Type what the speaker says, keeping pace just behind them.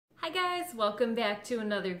guys, welcome back to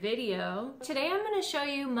another video. Today I'm going to show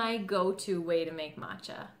you my go-to way to make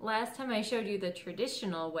matcha. Last time I showed you the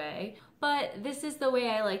traditional way, but this is the way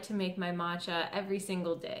I like to make my matcha every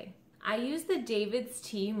single day. I use the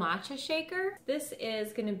DAVIDStea Matcha shaker. This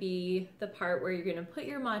is going to be the part where you're going to put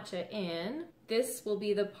your matcha in. This will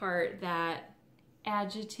be the part that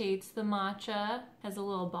agitates the matcha, has a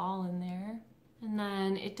little ball in there. And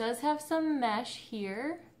then it does have some mesh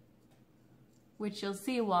here, which you'll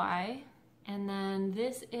see why. And then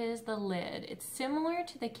this is the lid. It's similar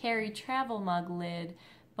to the Carry Travel Mug lid,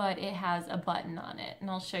 but it has a button on it, and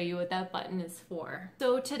I'll show you what that button is for.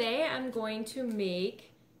 So today I'm going to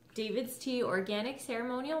make DAVIDStea Organic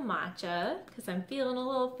Ceremonial Matcha, because I'm feeling a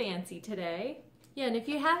little fancy today. Yeah, and if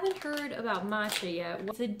you haven't heard about matcha yet,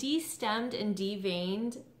 it's a de-stemmed and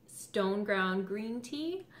de-veined stone ground green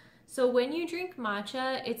tea. So when you drink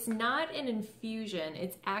matcha, it's not an infusion,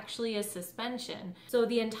 it's actually a suspension. So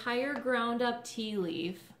the entire ground up tea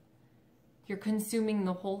leaf, you're consuming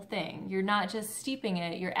the whole thing. You're not just steeping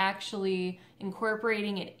it, you're actually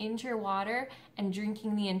incorporating it into your water and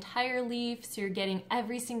drinking the entire leaf, so you're getting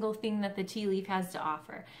every single thing that the tea leaf has to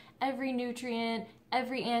offer. Every nutrient,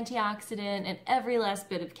 every antioxidant, and every last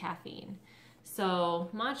bit of caffeine. So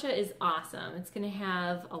matcha is awesome. It's gonna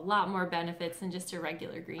have a lot more benefits than just a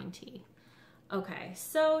regular green tea. Okay,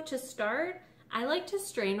 so to start, I like to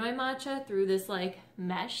strain my matcha through this like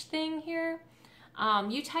mesh thing here.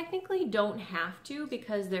 You technically don't have to,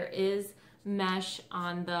 because there is mesh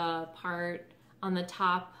on the part, on the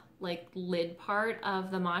top like lid part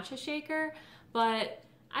of the matcha shaker, but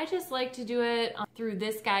I just like to do it through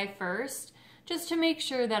this guy first, just to make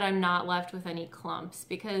sure that I'm not left with any clumps,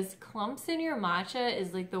 because clumps in your matcha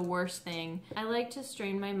is like the worst thing. I like to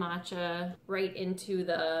strain my matcha right into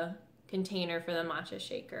the container for the matcha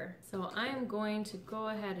shaker. So I'm going to go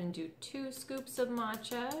ahead and do 2 scoops of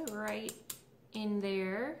matcha right in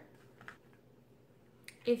there.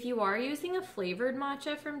 If you are using a flavored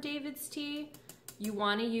matcha from DAVIDStea, you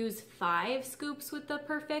want to use 5 scoops with the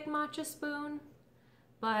perfect matcha spoon.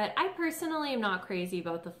 But I personally am not crazy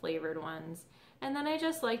about the flavored ones. And then I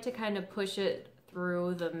just like to kind of push it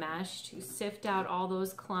through the mesh to sift out all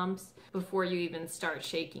those clumps before you even start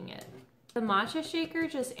shaking it. The matcha shaker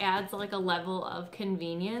just adds like a level of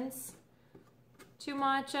convenience to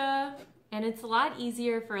matcha, and it's a lot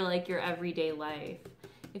easier for like your everyday life.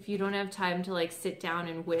 If you don't have time to like sit down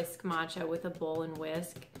and whisk matcha with a bowl and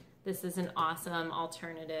whisk, this is an awesome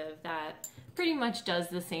alternative that pretty much does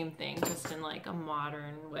the same thing, just in like a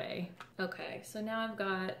modern way. Okay, so now I've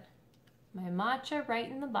got my matcha right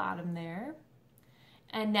in the bottom there.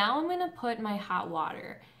 And now I'm gonna put my hot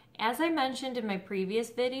water. As I mentioned in my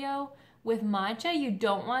previous video, with matcha, you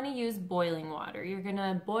don't want to use boiling water. You're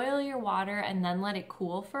gonna boil your water and then let it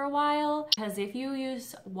cool for a while, because if you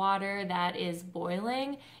use water that is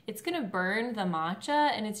boiling, it's gonna burn the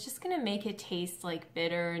matcha and it's just gonna make it taste like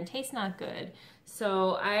bitter and taste not good.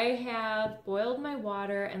 So I have boiled my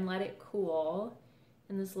water and let it cool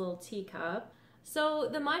in this little teacup. So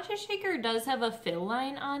the matcha shaker does have a fill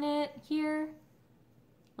line on it here,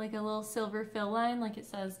 like a little silver fill line, like it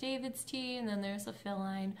says DAVIDStea, and then there's a fill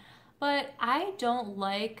line. But I don't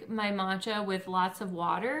like my matcha with lots of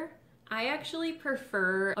water. I actually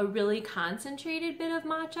prefer a really concentrated bit of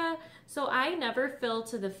matcha, so I never fill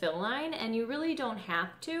to the fill line, and you really don't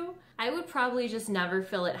have to. I would probably just never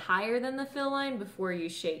fill it higher than the fill line before you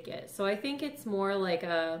shake it. So I think it's more like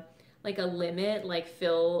a limit, like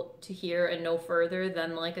fill to here and no further,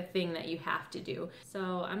 than like a thing that you have to do.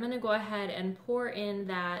 So I'm gonna go ahead and pour in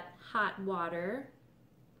that hot water.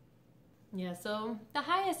 Yeah, so the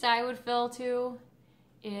highest I would fill to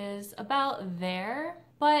is about there.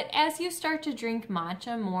 But as you start to drink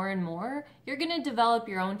matcha more and more, you're gonna develop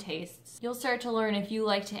your own tastes. You'll start to learn if you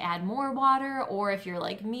like to add more water, or if you're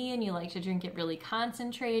like me and you like to drink it really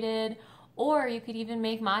concentrated, or you could even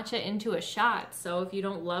make matcha into a shot. So if you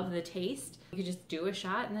don't love the taste, you could just do a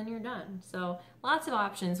shot and then you're done. So lots of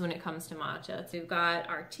options when it comes to matcha. So we've got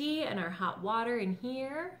our tea and our hot water in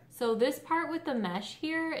here. So this part with the mesh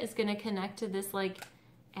here is gonna connect to this like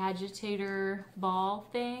agitator ball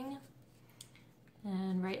thing.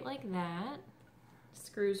 And right like that,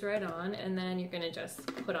 screws right on, and then you're gonna just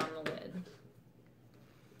put on the lid.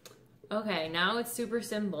 Okay, now it's super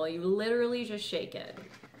simple. You literally just shake it.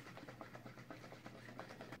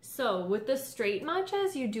 So with the straight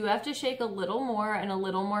matchas, you do have to shake a little more and a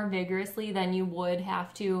little more vigorously than you would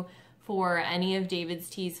have to for any of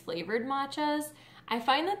DAVIDStea's flavored matchas. I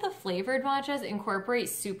find that the flavored matchas incorporate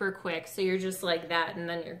super quick, so you're just like that and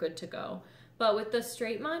then you're good to go. But with the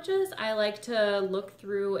straight matchas, I like to look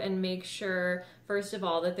through and make sure, first of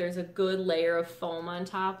all, that there's a good layer of foam on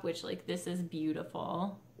top, which like this is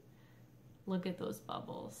beautiful. Look at those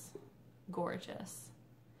bubbles. Gorgeous.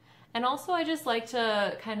 And also I just like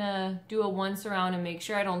to kind of do a once around and make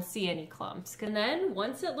sure I don't see any clumps. And then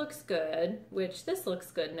once it looks good, which this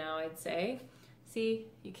looks good now, I'd say. See,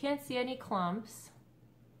 you can't see any clumps.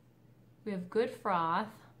 We have good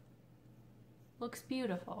froth. Looks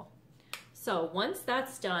beautiful. So once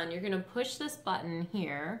that's done, you're gonna push this button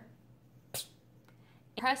here.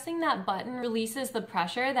 Pressing that button releases the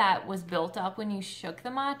pressure that was built up when you shook the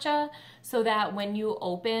matcha, so that when you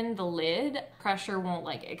open the lid, pressure won't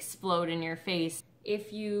like explode in your face.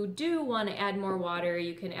 If you do want to add more water,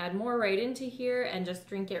 you can add more right into here and just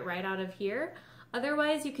drink it right out of here.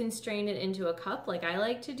 Otherwise, you can strain it into a cup like I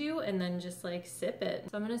like to do and then just like sip it.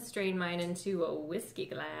 So I'm gonna strain mine into a whiskey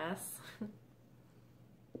glass.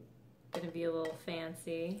 Gonna be a little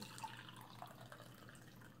fancy.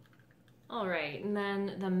 All right, and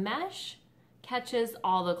then the mesh catches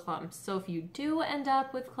all the clumps. So if you do end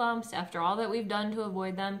up with clumps after all that we've done to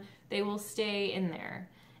avoid them, they will stay in there.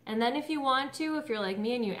 And then if you want to, if you're like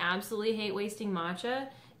me and you absolutely hate wasting matcha,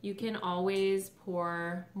 you can always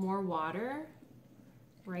pour more water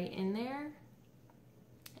right in there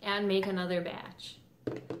and make another batch.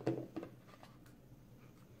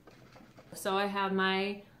 So I have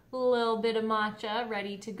my little bit of matcha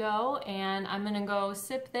ready to go, and I'm gonna go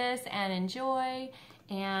sip this and enjoy,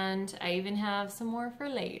 and I even have some more for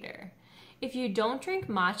later. If you don't drink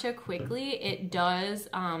matcha quickly, it does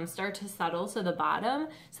start to settle to the bottom,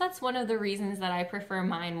 so that's one of the reasons that I prefer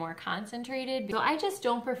mine more concentrated. So I just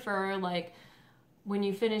don't prefer like when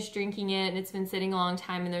you finish drinking it and it's been sitting a long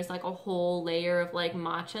time and there's like a whole layer of like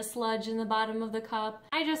matcha sludge in the bottom of the cup.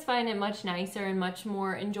 I just find it much nicer and much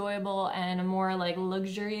more enjoyable and a more like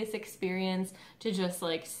luxurious experience to just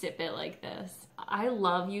like sip it like this. I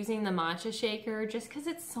love using the matcha shaker just because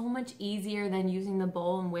it's so much easier than using the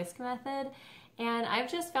bowl and whisk method. And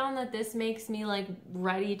I've just found that this makes me like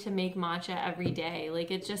ready to make matcha every day.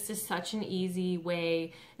 Like it just is such an easy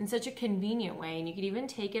way and such a convenient way. And you could even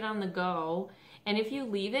take it on the go. And if you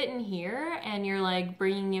leave it in here and you're like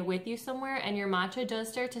bringing it with you somewhere and your matcha does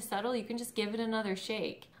start to settle, you can just give it another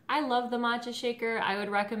shake. I love the matcha shaker. I would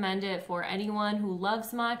recommend it for anyone who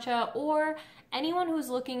loves matcha or anyone who's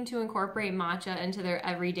looking to incorporate matcha into their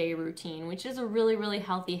everyday routine, which is a really, really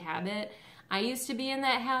healthy habit. I used to be in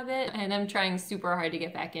that habit and I'm trying super hard to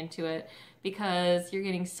get back into it because you're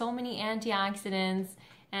getting so many antioxidants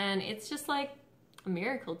and it's just like a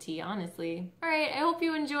miracle tea, honestly. All right, I hope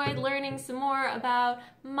you enjoyed learning some more about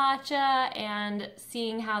matcha and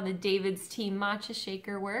seeing how the DAVIDStea Matcha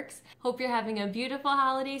shaker works. Hope you're having a beautiful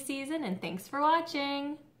holiday season and thanks for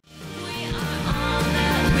watching.